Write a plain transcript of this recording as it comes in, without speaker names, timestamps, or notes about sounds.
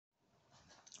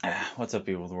What's up,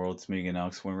 people of the world? It's me again,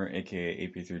 Alex Swimmer, aka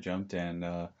AP3 Jumped, and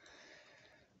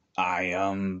I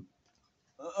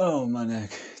oh, my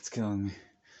neck, it's killing me.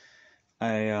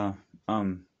 I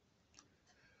um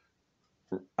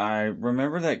I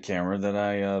remember that camera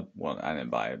that well, I didn't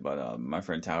buy it, but my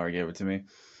friend Tyler gave it to me.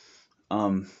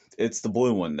 Um, it's the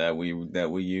blue one that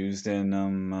we used in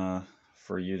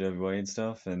for UWA and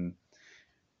stuff, and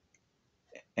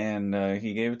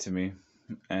he gave it to me,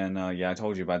 and yeah, I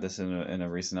told you about this in a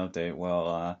recent update.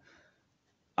 Well,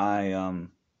 I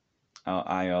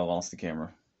lost the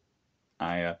camera.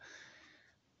 I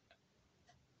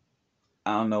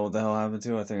I don't know what the hell happened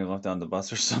to it. I think I left it on the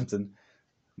bus or something.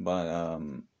 But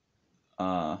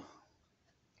uh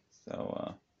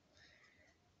so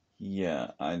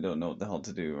yeah, I don't know what the hell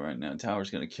to do right now. Tower's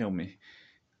gonna kill me.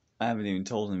 I haven't even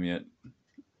told him yet.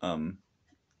 Um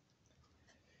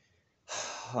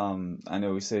I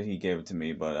know he said he gave it to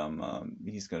me, but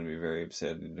he's gonna be very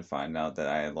upset to find out that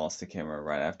I had lost the camera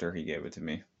right after he gave it to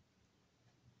me.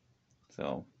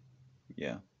 So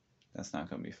yeah, that's not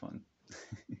gonna be fun.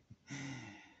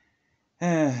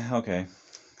 Okay.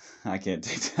 I can't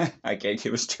take that. I can't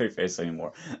give a straight face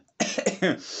anymore.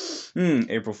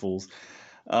 April Fools.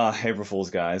 April Fools,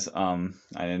 guys. I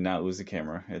did not lose the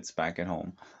camera. It's back at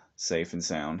home, safe and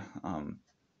sound.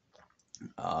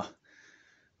 Uh,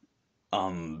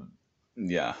 um,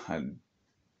 yeah.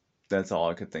 That's all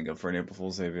I could think of for an April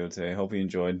Fool's Day video today. Hope you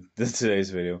enjoyed today's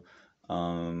video.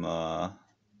 Um, uh,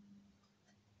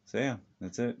 so yeah,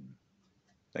 that's it.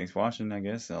 Thanks for watching. I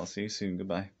guess I'll see you soon.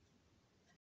 Goodbye.